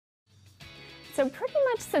So pretty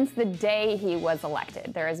much since the day he was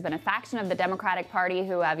elected, there has been a faction of the Democratic Party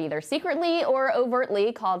who have either secretly or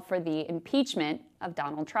overtly called for the impeachment of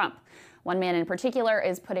Donald Trump. One man in particular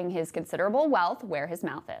is putting his considerable wealth where his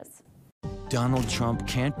mouth is. Donald Trump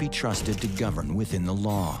can't be trusted to govern within the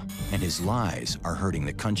law, and his lies are hurting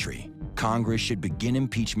the country. Congress should begin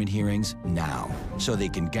impeachment hearings now so they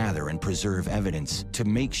can gather and preserve evidence to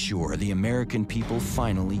make sure the American people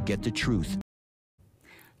finally get the truth.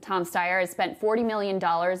 Tom Steyer has spent $40 million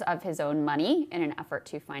of his own money in an effort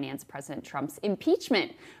to finance President Trump's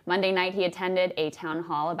impeachment. Monday night, he attended a town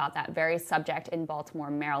hall about that very subject in Baltimore,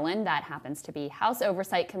 Maryland. That happens to be House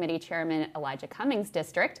Oversight Committee Chairman Elijah Cummings'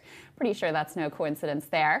 district. Pretty sure that's no coincidence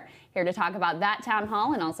there. Here to talk about that town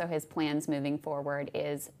hall and also his plans moving forward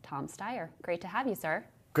is Tom Steyer. Great to have you, sir.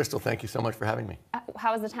 Krystal, thank you so much for having me.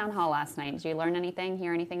 How was the town hall last night? Did you learn anything,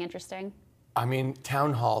 hear anything interesting? I mean,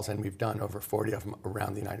 town halls, and we've done over 40 of them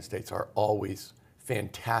around the United States, are always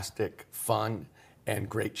fantastic, fun, and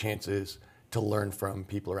great chances to learn from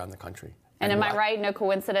people around the country. And am I right? No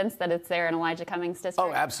coincidence that it's there in Elijah Cummings' district?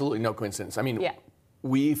 Oh, absolutely no coincidence. I mean,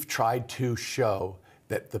 We've tried to show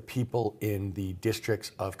that the people in the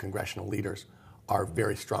districts of congressional leaders are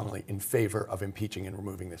very strongly in favor of impeaching and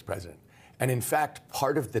removing this president. And in fact,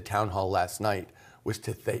 part of the town hall last night was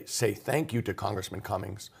to say thank you to Congressman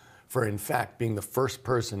Cummings for, in fact, being the first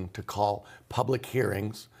person to call public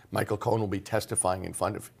hearings. Michael Cohen will be testifying in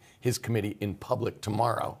front of his committee in public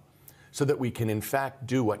tomorrow, so that we can, in fact,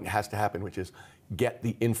 do what has to happen, which is get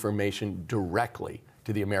the information directly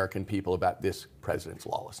to the American people about this president's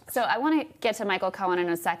lawlessness. So I want to get to Michael Cohen in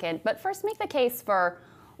a second, but first make the case for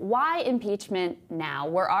why impeachment now?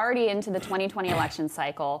 We're already into the 2020 election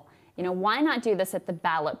cycle. You know, why not do this at the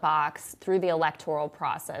ballot box through the electoral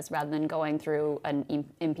process rather than going through an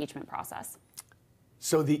impeachment process?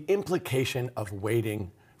 So the implication of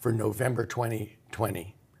waiting for November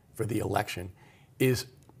 2020 for the election is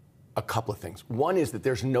a couple of things. One is that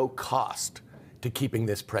there's no cost to keeping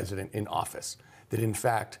this president in office, that in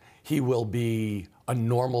fact he will be a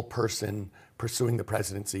normal person pursuing the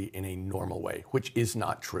presidency in a normal way, which is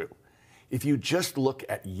not true. If you just look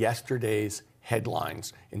at yesterday's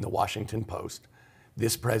headlines in the Washington Post,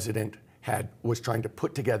 this president was trying to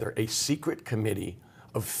put together a secret committee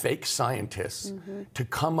of fake scientists to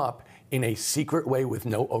come up in a secret way with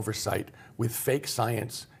no oversight with fake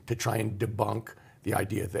science to try and debunk the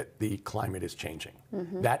idea that the climate is changing.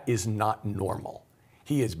 That is not normal.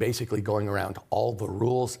 He is basically going around all the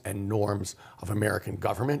rules and norms of American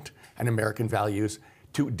government and American values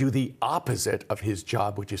to do the opposite of his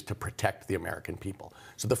job, which is to protect the American people.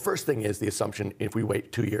 So the first thing is the assumption, if we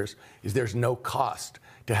wait 2 years, is there's no cost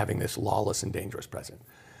to having this lawless and dangerous president.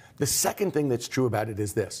 The second thing that's true about it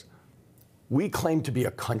is this. We claim to be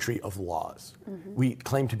a country of laws. We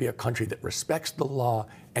claim to be a country that respects the law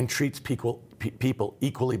and treats people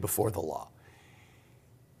equally before the law.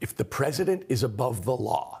 If the president is above the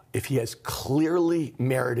law, if he has clearly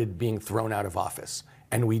merited being thrown out of office,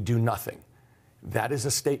 and we do nothing, that is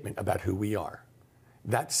a statement about who we are.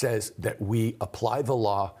 That says that we apply the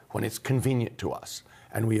law when it's convenient to us,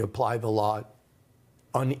 and we apply the law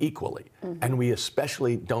unequally. And we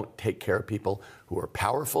especially don't take care of people who are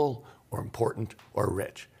powerful or important or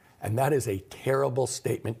rich. And that is a terrible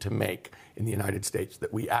statement to make in the United States,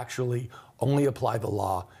 that we actually only apply the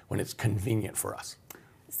law when it's convenient for us.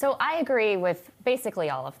 So I agree with basically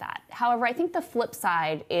all of that. However, I think the flip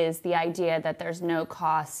side is the idea that there's no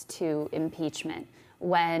cost to impeachment,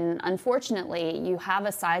 when unfortunately you have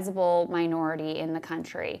a sizable minority in the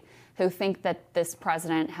country who think that this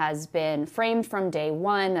president has been framed from day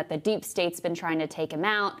one, that the deep state's been trying to take him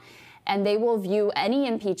out, and they will view any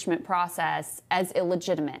impeachment process as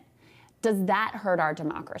illegitimate. Does that hurt our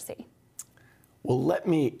democracy? Well,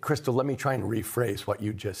 Krystal, let me try and rephrase what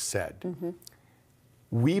you just said.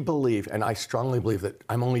 We believe, and I strongly believe, that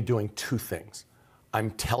I'm only doing two things.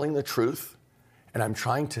 I'm telling the truth, and I'm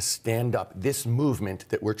trying to stand up this movement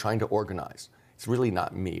that we're trying to organize. It's really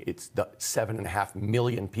not me. It's the 7.5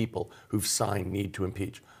 million people who've signed Need to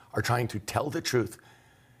Impeach, are trying to tell the truth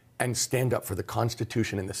and stand up for the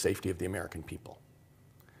Constitution and the safety of the American people.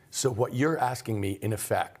 So what you're asking me, in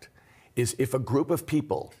effect, is if a group of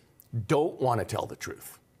people don't want to tell the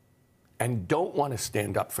truth and don't want to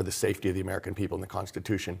stand up for the safety of the American people and the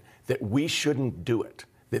Constitution, that we shouldn't do it,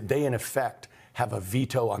 that they, in effect, have a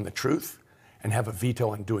veto on the truth and have a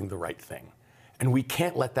veto on doing the right thing. And we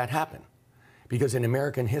can't let that happen, because in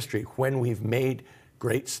American history, when we've made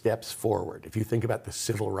great steps forward, if you think about the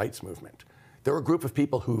civil rights movement, there were a group of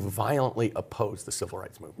people who violently opposed the civil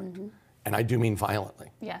rights movement. And I do mean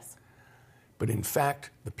violently. Yes. But in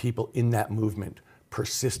fact, the people in that movement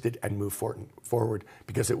persisted and moved forward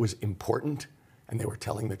because it was important and they were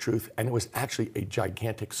telling the truth, and it was actually a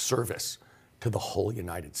gigantic service to the whole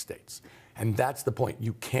United States. And that's the point.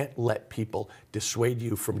 You can't let people dissuade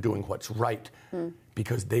you from doing what's right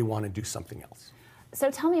because they want to do something else.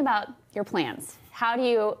 So tell me about your plans. How do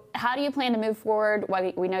you plan to move forward?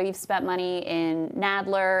 We know you've spent money in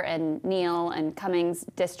Nadler and Neal and Cummings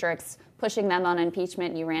districts, pushing them on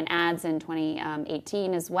impeachment. You ran ads in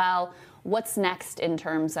 2018 as well. What's next in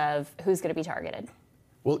terms of who's going to be targeted?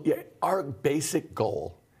 Well, yeah, our basic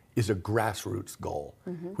goal is a grassroots goal,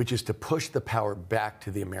 which is to push the power back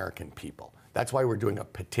to the American people. That's why we're doing a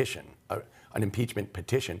petition, an impeachment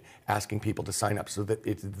petition, asking people to sign up so that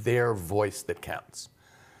it's their voice that counts.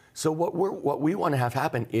 So what we want to have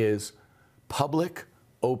happen is public,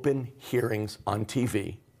 open hearings on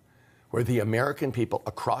TV where the American people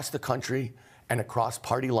across the country and across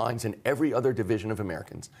party lines and every other division of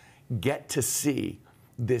Americans get to see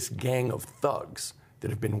this gang of thugs that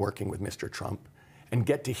have been working with Mr. Trump and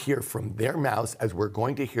get to hear from their mouths, as we're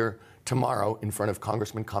going to hear tomorrow in front of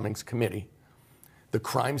Congressman Cummings' committee, the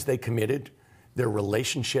crimes they committed, their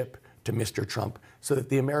relationship to Mr. Trump, so that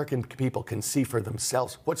the American people can see for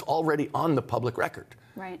themselves what's already on the public record,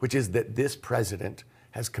 which is that this president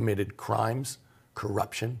has committed crimes,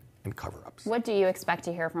 corruption, and cover-ups. What do you expect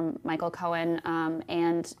to hear from Michael Cohen,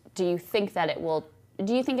 and do you think it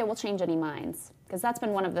will change any minds? Because that's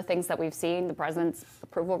been one of the things that we've seen. The president's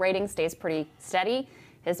approval rating stays pretty steady.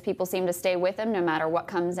 His people seem to stay with him no matter what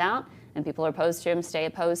comes out, and people are opposed to him stay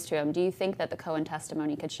opposed to him. Do you think that the Cohen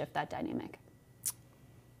testimony could shift that dynamic?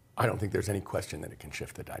 I don't think there's any question that it can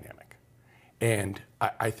shift the dynamic. And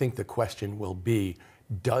I think the question will be,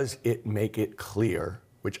 does it make it clear,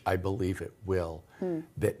 which I believe it will,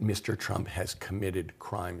 that Mr. Trump has committed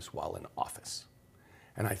crimes while in office?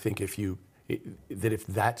 And I think if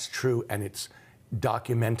that's true and it's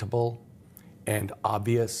documentable and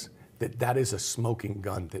obvious, that is a smoking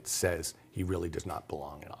gun that says he really does not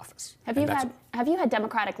belong in office. Have you had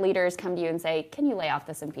Democratic leaders come to you and say, can you lay off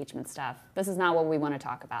this impeachment stuff? This is not what we want to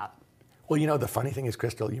talk about. Well, you know, the funny thing is,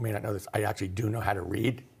 Krystal, you may not know this, I actually do know how to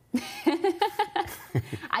read.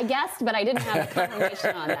 I guessed, but I didn't have a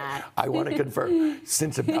confirmation on that. I want to confirm.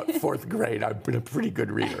 Since about 4th grade, I've been a pretty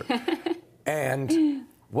good reader. And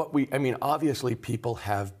obviously people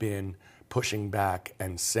have been pushing back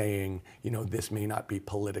and saying, this may not be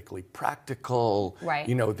politically practical. Right.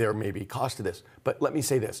 There may be cost to this. But let me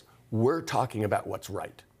say this. We're talking about what's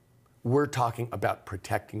right. We're talking about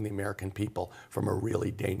protecting the American people from a really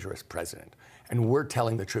dangerous president. And we're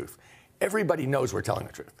telling the truth. Everybody knows we're telling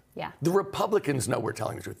the truth. Yeah. The Republicans know we're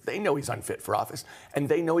telling the truth. They know he's unfit for office, and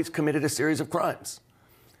they know he's committed a series of crimes.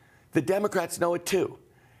 The Democrats know it too.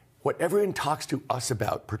 What everyone talks to us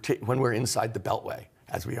about when we're inside the Beltway,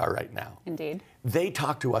 as we are right now, indeed, they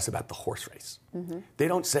talk to us about the horse race. They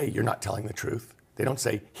don't say you're not telling the truth. They don't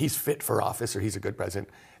say he's fit for office or he's a good president.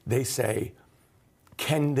 They say,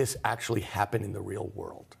 can this actually happen in the real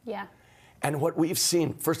world? Yeah. And what we've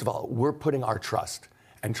seen, first of all, we're putting our trust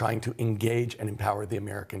and trying to engage and empower the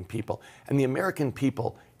American people. And the American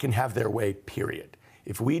people can have their way, period.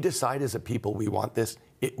 If we decide as a people we want this,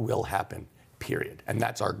 it will happen, period. And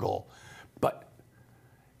that's our goal. But,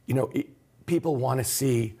 people want to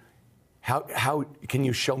see how can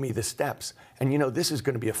you show me the steps? And, this is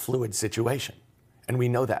going to be a fluid situation. And we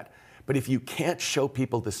know that. But if you can't show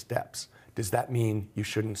people the steps, does that mean you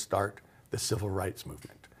shouldn't start the civil rights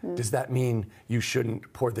movement? Does that mean you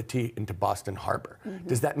shouldn't pour the tea into Boston Harbor?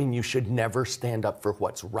 Does that mean you should never stand up for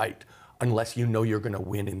what's right unless you know you're going to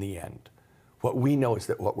win in the end? What we know is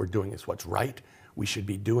that what we're doing is what's right. We should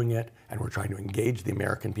be doing it, and we're trying to engage the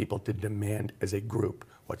American people to demand as a group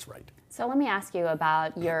what's right. So let me ask you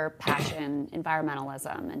about your passion,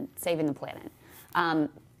 environmentalism, and saving the planet.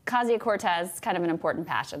 Ocasio-Cortez, kind of an important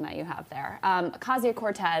passion that you have there.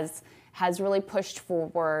 Ocasio-Cortez has really pushed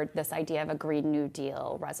forward this idea of a Green New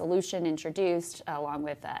Deal resolution introduced along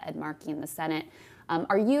with Ed Markey in the Senate.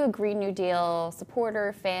 Are you a Green New Deal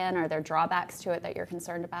supporter, fan? Are there drawbacks to it that you're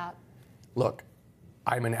concerned about? Look,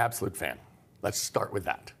 I'm an absolute fan. Let's start with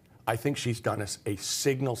that. I think she's done us a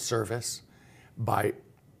signal service by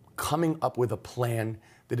coming up with a plan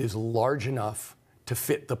that is large enough to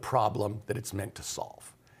fit the problem that it's meant to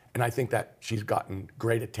solve. And I think that she's gotten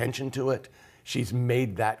great attention to it. She's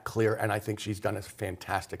made that clear, and I think she's done a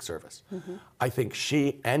fantastic service. I think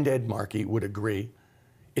she and Ed Markey would agree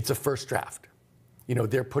it's a first draft.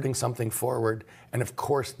 They're putting something forward, and of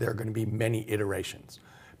course there are going to be many iterations.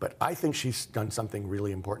 But I think she's done something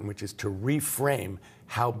really important, which is to reframe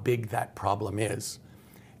how big that problem is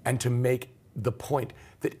and to make the point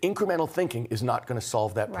that incremental thinking is not going to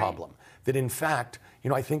solve that problem. That in fact,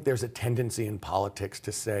 I think there's a tendency in politics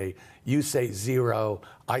to say, you say 0,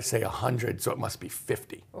 I say 100, so it must be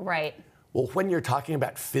 50. Right. Well, when you're talking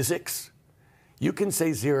about physics, you can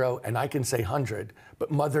say 0 and I can say 100, but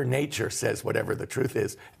Mother Nature says whatever the truth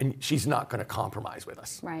is, and she's not going to compromise with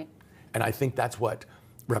us. Right. And I think that's what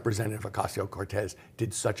Representative Ocasio-Cortez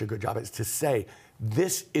did such a good job, is to say,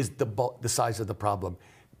 this is the size of the problem.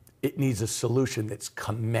 It needs a solution that's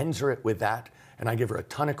commensurate with that, and I give her a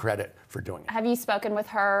ton of credit for doing it. Have you spoken with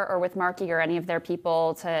her or with Markey or any of their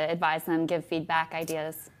people to advise them, give feedback,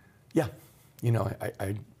 ideas? Yeah,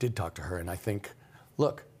 I did talk to her, and I think,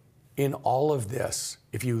 look, in all of this,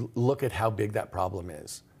 if you look at how big that problem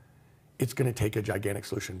is, it's going to take a gigantic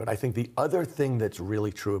solution. But I think the other thing that's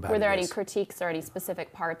really true about it is... Were there any critiques or any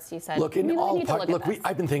specific parts you said? Look, in all parts,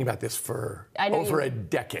 I've been thinking about this for over a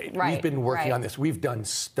decade. Right, we've been working on this. We've done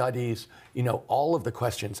studies, all of the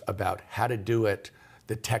questions about how to do it,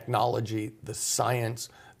 the technology, the science,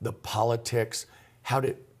 the politics, how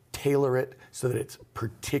to tailor it so that it's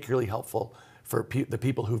particularly helpful for the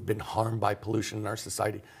people who've been harmed by pollution in our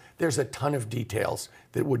society. There's a ton of details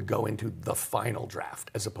that would go into the final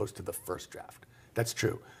draft as opposed to the first draft. That's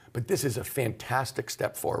true. But this is a fantastic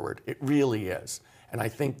step forward. It really is. And I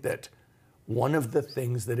think that one of the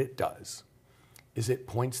things that it does is it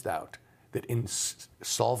points out that in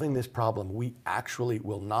solving this problem, we actually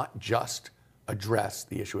will not just address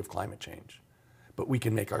the issue of climate change, but we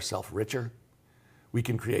can make ourselves richer. We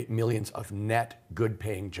can create millions of net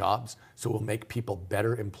good-paying jobs, so we'll make people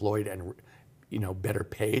better employed and better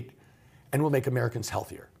paid, and we'll make Americans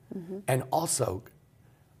healthier. Mm-hmm. And also,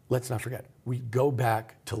 let's not forget, we go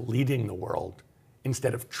back to leading the world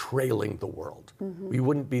instead of trailing the world. Mm-hmm. We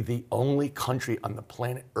wouldn't be the only country on the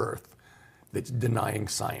planet Earth that's denying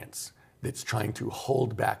science, that's trying to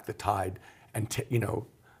hold back the tide and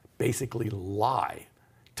basically lie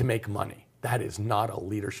to make money. That is not a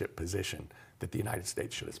leadership position that the United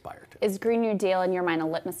States should aspire to. Is Green New Deal, in your mind, a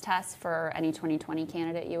litmus test for any 2020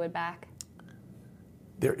 candidate you would back?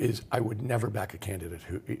 I would never back a candidate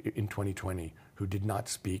who, in 2020, who did not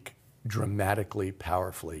speak dramatically,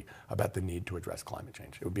 powerfully about the need to address climate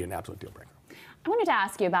change. It would be an absolute deal breaker. I wanted to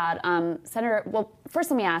ask you about Senator, well,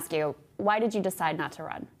 first let me ask you, why did you decide not to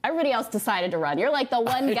run? Everybody else decided to run. You're like the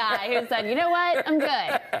one guy who said, you know what, I'm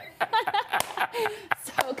good.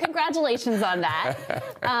 So congratulations on that.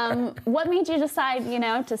 What made you decide,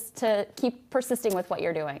 to keep persisting with what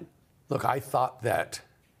you're doing? Look, I thought that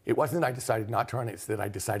it wasn't that I decided not to run, it's that I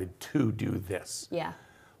decided to do this. Yeah.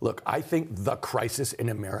 Look, I think the crisis in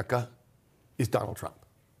America is Donald Trump.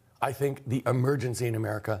 I think the emergency in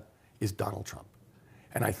America is Donald Trump.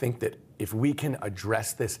 And I think that if we can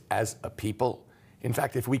address this as a people, in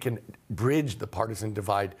fact, if we can bridge the partisan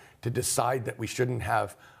divide to decide that we shouldn't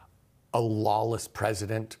have a lawless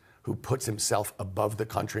president who puts himself above the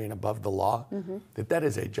country and above the law, mm-hmm. that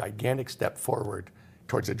is a gigantic step forward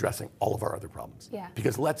towards addressing all of our other problems. Yeah.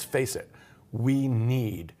 Because let's face it, we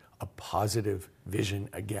need a positive vision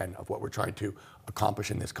again of what we're trying to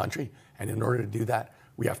accomplish in this country. And in order to do that,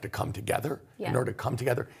 we have to come together. Yeah. In order to come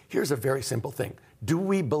together, here's a very simple thing. Do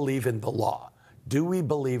we believe in the law? Do we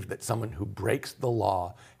believe that someone who breaks the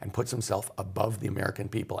law and puts himself above the American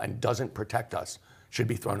people and doesn't protect us should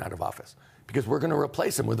be thrown out of office? Because we're going to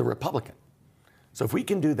replace him with a Republican. So if we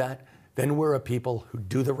can do that, then we're a people who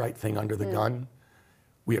do the right thing under the gun.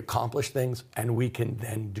 We accomplish things, and we can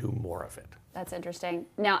then do more of it. That's interesting.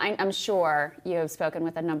 Now, I'm sure you have spoken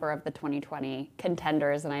with a number of the 2020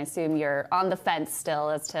 contenders, and I assume you're on the fence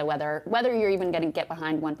still as to whether you're even going to get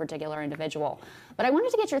behind one particular individual. But I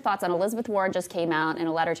wanted to get your thoughts on Elizabeth Warren just came out in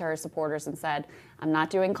a letter to her supporters and said, I'm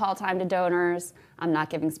not doing call time to donors. I'm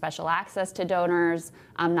not giving special access to donors.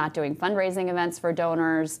 I'm not doing fundraising events for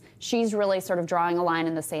donors. She's really sort of drawing a line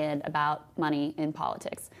in the sand about money in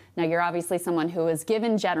politics. Now, you're obviously someone who has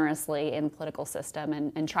given generously in the political system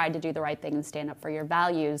and tried to do the right thing and stand up for your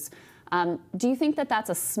values. Do you think that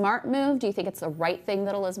that's a smart move? Do you think it's the right thing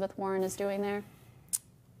that Elizabeth Warren is doing there?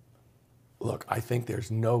 Look, I think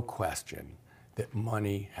there's no question that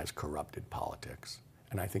money has corrupted politics.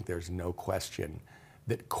 And I think there's no question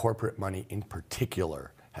that corporate money in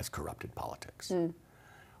particular has corrupted politics.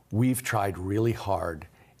 We've tried really hard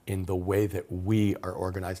in the way that we are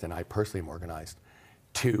organized, and I personally am organized,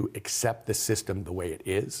 to accept the system the way it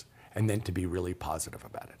is, and then to be really positive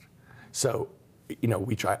about it. So,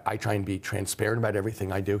 I try and be transparent about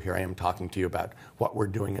everything I do. Here I am talking to you about what we're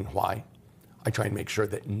doing and why. I try and make sure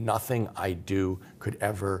that nothing I do could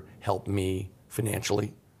ever help me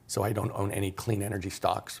financially. So I don't own any clean energy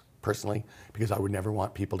stocks personally, because I would never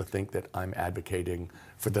want people to think that I'm advocating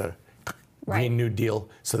for the Green New Deal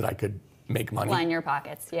so that I could make money. Line your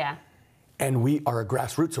pockets, yeah. And we are a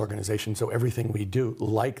grassroots organization, so everything we do,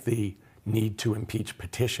 like the need to impeach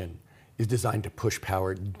petition, is designed to push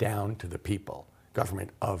power down to the people,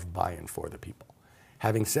 government of, by, and for the people.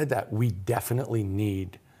 Having said that, we definitely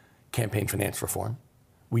need campaign finance reform.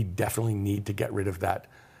 We definitely need to get rid of that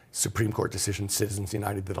Supreme Court decision, Citizens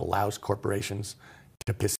United, that allows corporations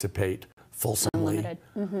to participate fulsomely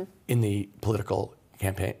in the political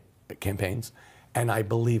campaigns. And I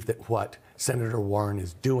believe that what Senator Warren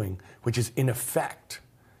is doing, which is in effect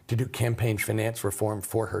to do campaign finance reform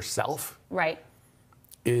for herself,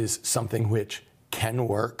 is something which can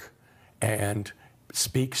work and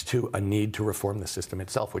speaks to a need to reform the system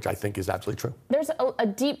itself, which I think is absolutely true. There's a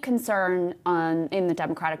deep concern in the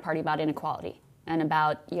Democratic Party about inequality and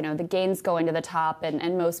about, you know, the gains going to the top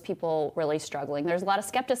and most people really struggling. There's a lot of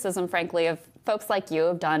skepticism, frankly, of folks like you who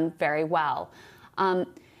have done very well.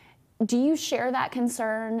 Do you share that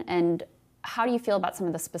concern, and how do you feel about some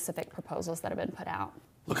of the specific proposals that have been put out?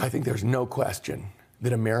 Look, I think there's no question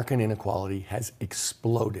that American inequality has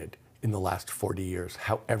exploded in the last 40 years,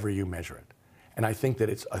 however you measure it. And I think that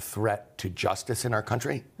it's a threat to justice in our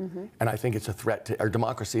country, and I think it's a threat to our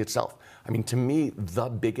democracy itself. I mean, to me, the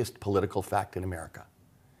biggest political fact in America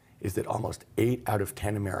is that almost 8 out of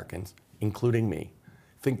 10 Americans, including me,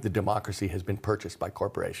 think the democracy has been purchased by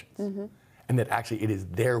corporations, and that actually it is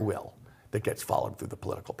their will that gets followed through the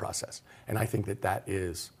political process. And I think that that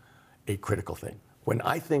is a critical thing. When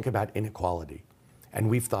I think about inequality, and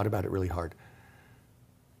we've thought about it really hard,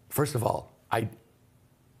 first of all, I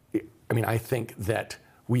think that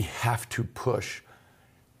we have to push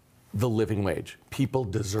the living wage. People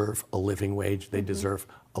deserve a living wage. They deserve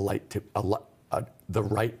the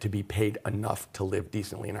right to be paid enough to live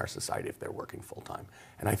decently in our society if they're working full time.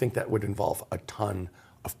 And I think that would involve a ton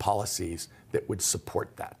of policies that would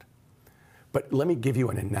support that. But let me give you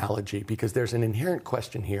an analogy, because there's an inherent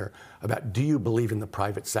question here about, do you believe in the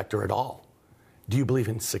private sector at all? Do you believe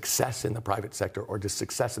in success in the private sector, or does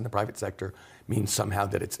success in the private sector mean somehow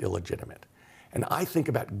that it's illegitimate? And I think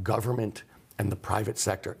about government and the private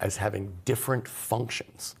sector as having different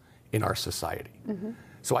functions in our society.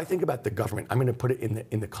 So I think about the government, I'm going to put it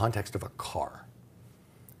in the context of a car.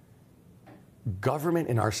 Government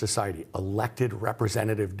in our society, elected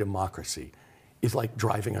representative democracy, is like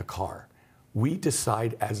driving a car. We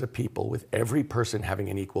decide as a people, with every person having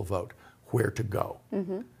an equal vote, where to go,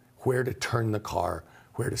 where to turn the car,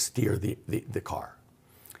 where to steer the car.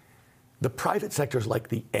 The private sector is like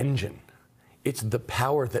the engine. It's the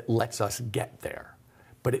power that lets us get there,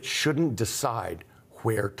 but it shouldn't decide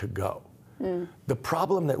where to go. The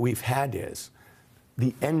problem that we've had is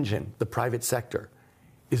the engine, the private sector,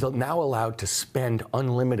 is now allowed to spend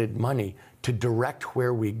unlimited money to direct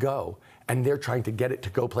where we go, and they're trying to get it to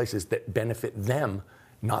go places that benefit them,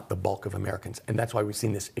 not the bulk of Americans. And that's why we've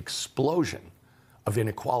seen this explosion of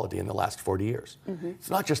inequality in the last 40 years. It's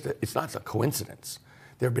not a coincidence.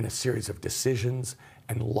 There have been a series of decisions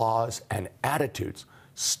and laws and attitudes,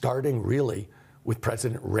 starting really with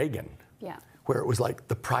President Reagan, where it was like,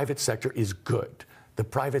 the private sector is good, the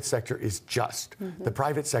private sector is just, the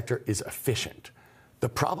private sector is efficient. The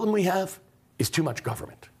problem we have is too much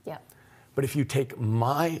government. But if you take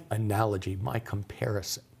my analogy, my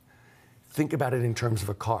comparison, think about it in terms of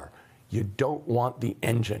a car. You don't want the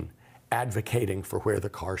engine advocating for where the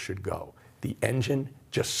car should go. The engine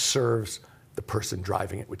just serves the person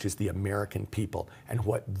driving it, which is the American people, and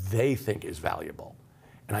what they think is valuable.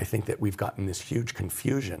 And I think that we've gotten this huge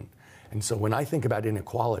confusion. And so when I think about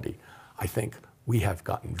inequality, I think we have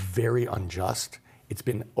gotten very unjust. It's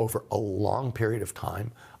been, over a long period of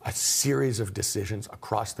time, a series of decisions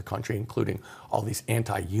across the country, including all these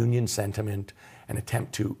anti-union sentiment, an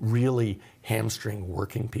attempt to really hamstring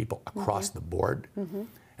working people across the board.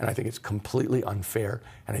 And I think it's completely unfair,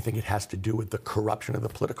 and I think it has to do with the corruption of the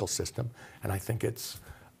political system, and I think it's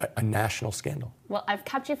a national scandal. Well, I've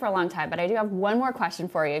kept you for a long time, but I do have one more question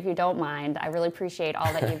for you, if you don't mind. I really appreciate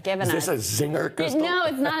all that you've given us. Is this a zinger, Krystal? No,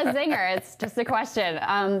 it's not a zinger. It's just a question.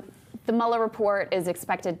 The Mueller report is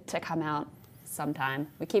expected to come out sometime.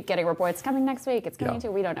 We keep getting reports coming next week. It's coming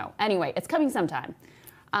we don't know. Anyway, it's coming sometime.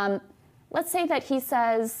 Let's say that he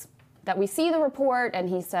says that we see the report, and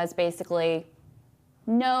he says basically,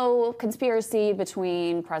 no conspiracy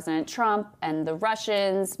between President Trump and the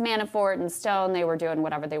Russians, Manafort and Stone. They were doing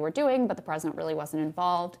whatever they were doing, but the president really wasn't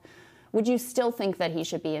involved. Would you still think that he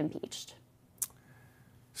should be impeached?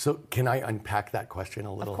 So can I unpack that question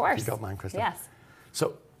a little, of course, if you don't mind, Krystal? Yes.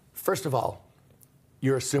 So first of all,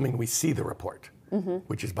 you're assuming we see the report,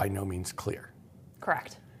 which is by no means clear.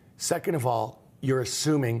 Correct. Second of all, you're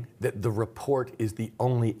assuming that the report is the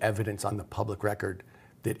only evidence on the public record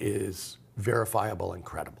that is verifiable and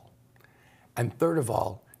credible. And third of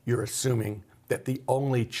all, you're assuming that the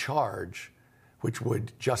only charge which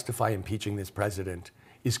would justify impeaching this president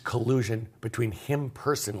is collusion between him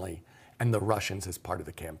personally and the Russians as part of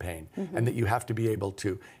the campaign. And that you have to be able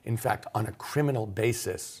to, in fact, on a criminal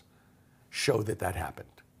basis, show that that happened.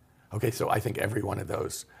 Okay, so I think every one of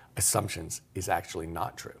those assumptions is actually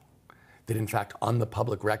not true. That in fact, on the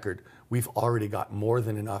public record, we've already got more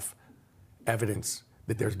than enough evidence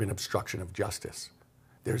that there's been obstruction of justice.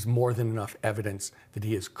 There's more than enough evidence that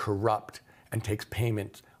he is corrupt and takes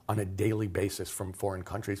payment on a daily basis from foreign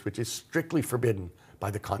countries, which is strictly forbidden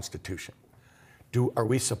by the Constitution. Are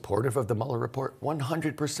we supportive of the Mueller report?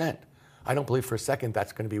 100%. I don't believe for a second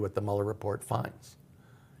that's going to be what the Mueller report finds.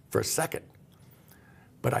 For a second.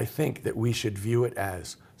 But I think that we should view it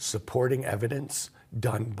as supporting evidence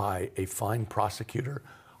done by a fine prosecutor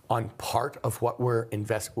on part of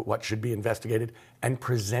what should be investigated and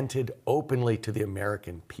presented openly to the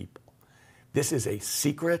American people. This is a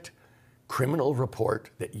secret criminal report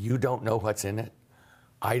that you don't know what's in it.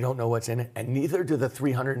 I don't know what's in it, and neither do the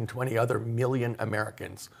 320 other million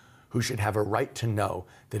Americans who should have a right to know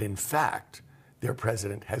that, in fact, their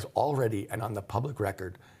president has already, and on the public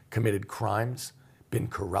record, committed crimes, been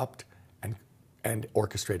corrupt, and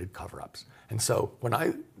orchestrated cover-ups. And so when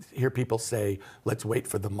I hear people say, let's wait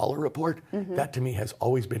for the Mueller report, that to me has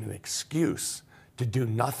always been an excuse to do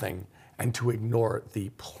nothing and to ignore the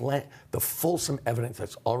fulsome evidence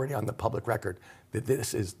that's already on the public record that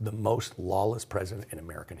this is the most lawless president in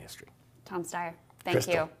American history. Tom Steyer, thank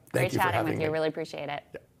Krystal, you. Great chatting with you. Really appreciate it.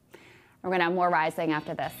 Yeah. We're going to have more Rising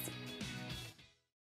after this.